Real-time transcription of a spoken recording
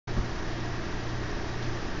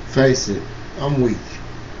Face it, I'm weak.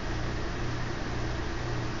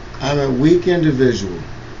 I'm a weak individual.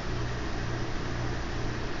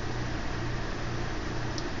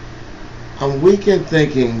 I'm weak in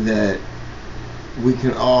thinking that we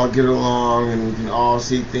can all get along and we can all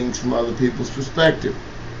see things from other people's perspective.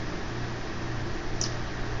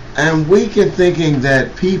 I'm weak in thinking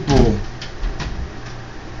that people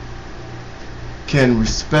can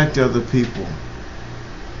respect other people.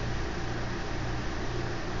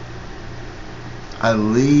 I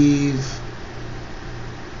leave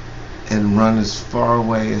and run as far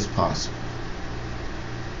away as possible.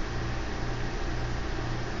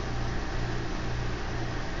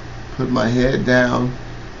 Put my head down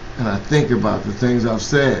and I think about the things I've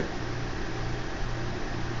said.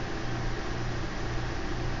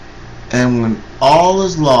 And when all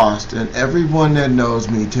is lost and everyone that knows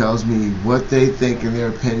me tells me what they think and their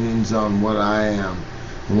opinions on what I am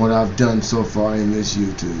and what I've done so far in this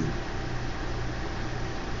YouTube,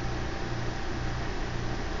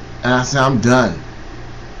 and I say, I'm done.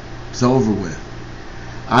 It's over with.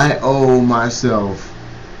 I owe myself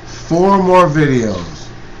 4 more videos.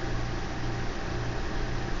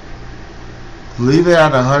 Leave it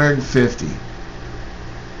at 150.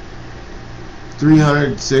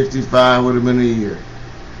 365 would have been a year.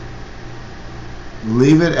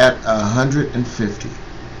 Leave it at 150.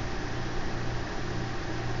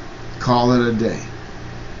 Call it a day.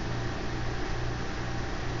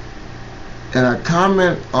 And I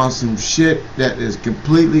comment on some shit that is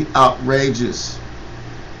completely outrageous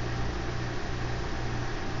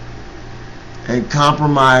and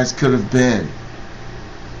compromise could have been.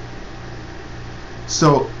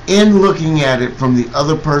 So in looking at it from the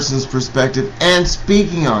other person's perspective and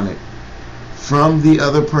speaking on it from the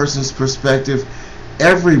other person's perspective,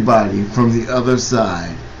 everybody from the other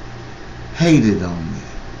side hated on me.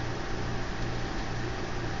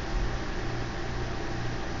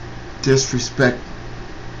 Disrespect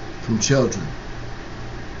from children.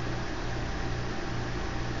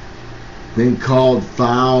 Being called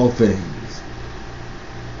foul things.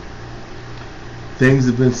 Things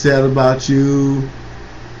have been said about you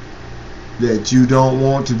that you don't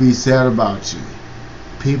want to be said about you.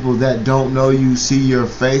 People that don't know you see your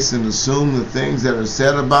face and assume the things that are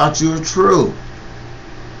said about you are true.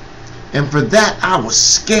 And for that I was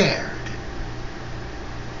scared.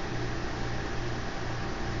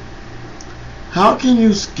 How can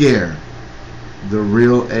you scare the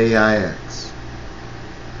real AIX?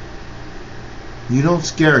 You don't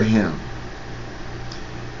scare him.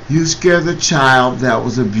 You scare the child that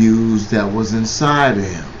was abused that was inside of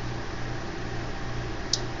him.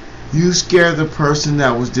 You scare the person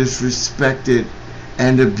that was disrespected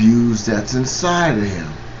and abused that's inside of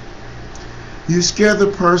him. You scare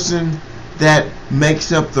the person that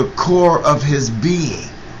makes up the core of his being.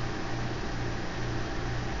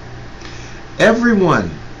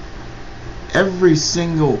 Everyone, every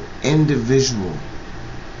single individual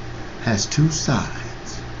has 2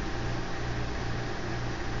 sides.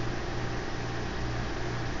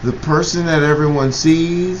 The person that everyone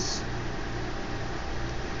sees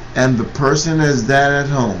and the person that's at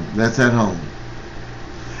home.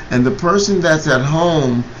 And the person that's at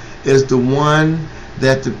home is the one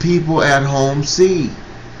that the people at home see.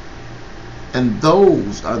 And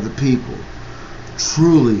those are the people.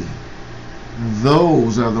 Truly,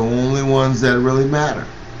 those are the only ones that really matter.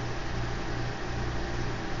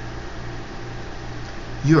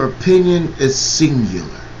 Your opinion is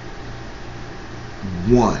singular.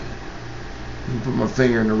 One. Let me put my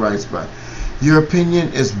finger in the right spot. Your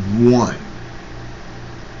opinion is one.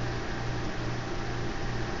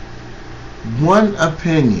 One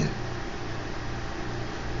opinion.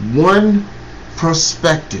 One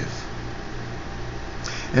perspective.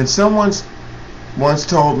 And someone once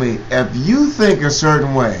told me, if you think a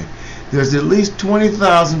certain way, there's at least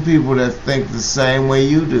 20,000 people that think the same way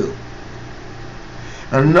you do.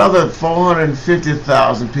 Another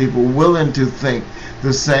 450,000 people willing to think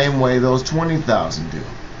the same way those 20,000 do.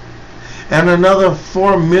 And another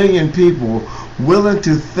 4 million people willing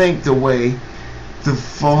to think the way the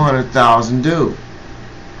 400,000 do.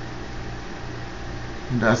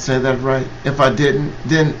 Did I say that right? If I didn't,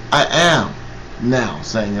 then I am now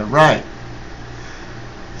saying it right.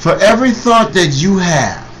 For every thought that you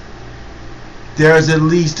have, there's at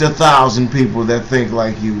least 1,000 people that think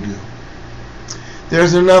like you do.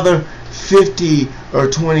 There's another 50 or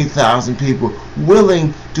 20,000 people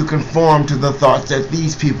willing to conform to the thoughts that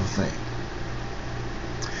these people think.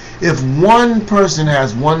 If one person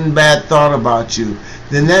has one bad thought about you,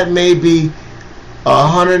 then that may be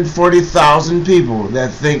 140,000 people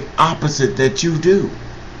that think opposite that you do.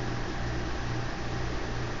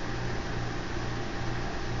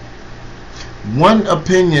 One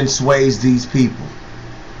opinion sways these people.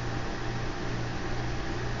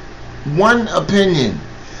 One opinion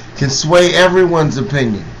can sway everyone's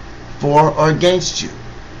opinion, for or against you.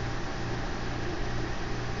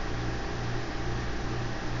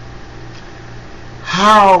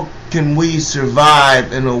 How can we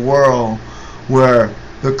survive in a world where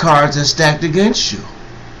the cards are stacked against you?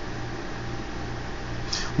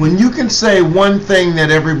 When you can say one thing that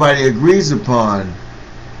everybody agrees upon,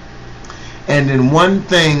 and then one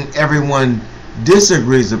thing everyone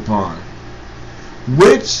disagrees upon,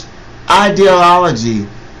 which ideology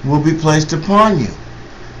will be placed upon you?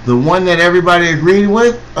 The one that everybody agreed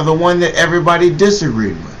with, or the one that everybody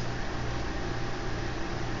disagreed with?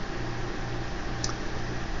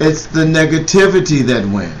 It's the negativity that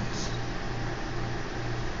wins.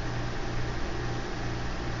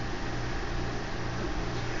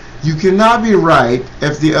 You cannot be right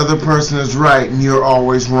if the other person is right and you're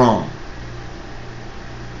always wrong.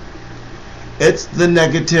 It's the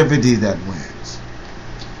negativity that wins.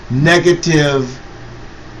 Negative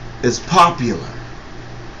is popular.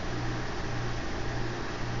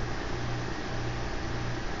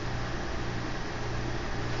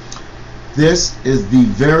 This is the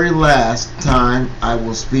very last time I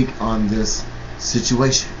will speak on this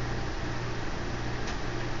situation.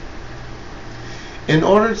 In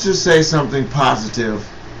order to say something positive,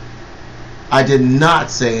 I did not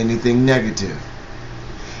say anything negative.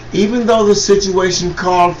 Even though the situation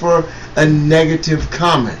called for a negative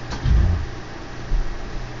comment,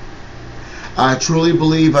 I truly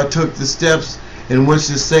believe I took the steps in which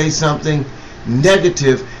to say something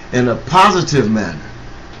negative in a positive manner,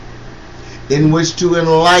 in which to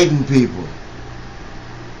enlighten people.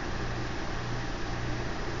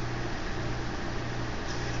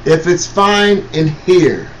 If it's fine in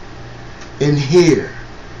here, in here,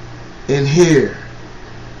 in here,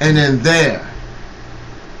 and in there,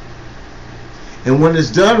 and when it's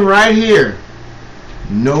done right here,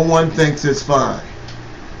 no one thinks it's fine.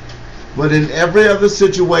 But in every other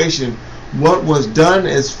situation, what was done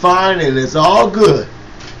is fine and it's all good.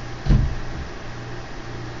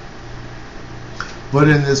 But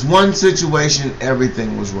in this one situation,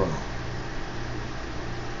 everything was wrong.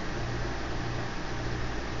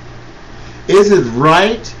 Is it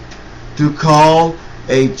right to call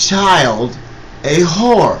a child a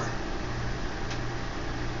whore,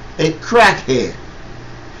 a crackhead,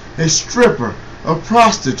 a stripper, a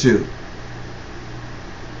prostitute?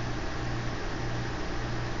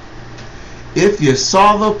 If you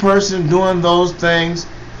saw the person doing those things,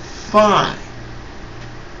 fine.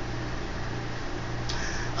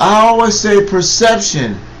 I always say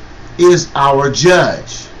perception is our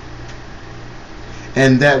judge,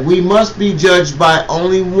 and that we must be judged by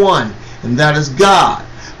only one, and that is God.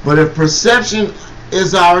 But if perception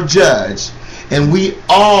is our judge, and we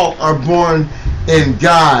all are born in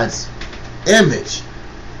God's image,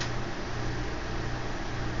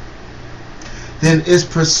 then is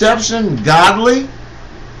perception godly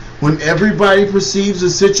when everybody perceives a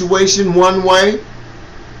situation one way?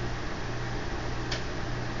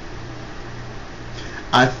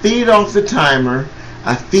 I feed off the timer,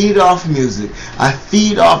 I feed off music, I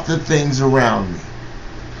feed off the things around me.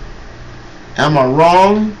 Am I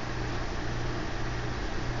wrong?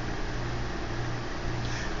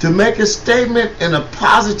 To make a statement in a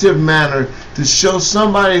positive manner to show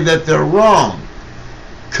somebody that they're wrong,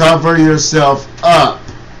 cover yourself up.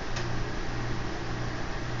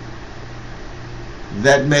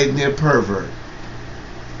 That made me a pervert.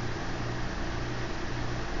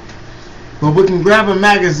 But we can grab a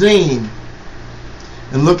magazine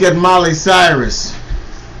and look at Miley Cyrus,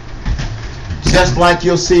 just like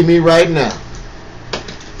you'll see me right now.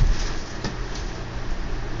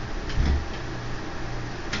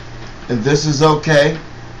 And this is okay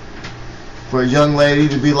for a young lady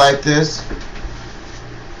to be like this.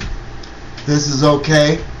 This is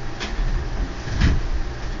okay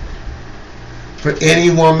for any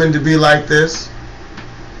woman to be like this.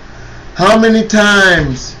 How many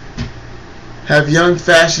times have young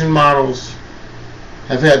fashion models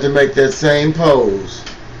have had to make that same pose?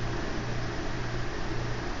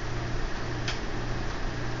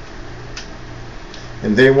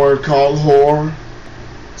 And they weren't called whore,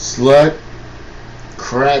 slut,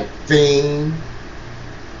 crack fiend,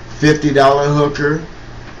 $50 hooker.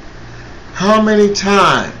 How many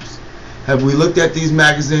times have we looked at these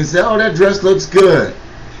magazines and said, oh, that dress looks good,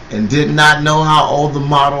 and did not know how old the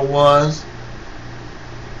model was?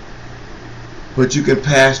 But you can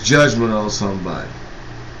pass judgment on somebody.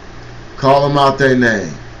 Call them out their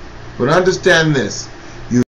name. But understand this.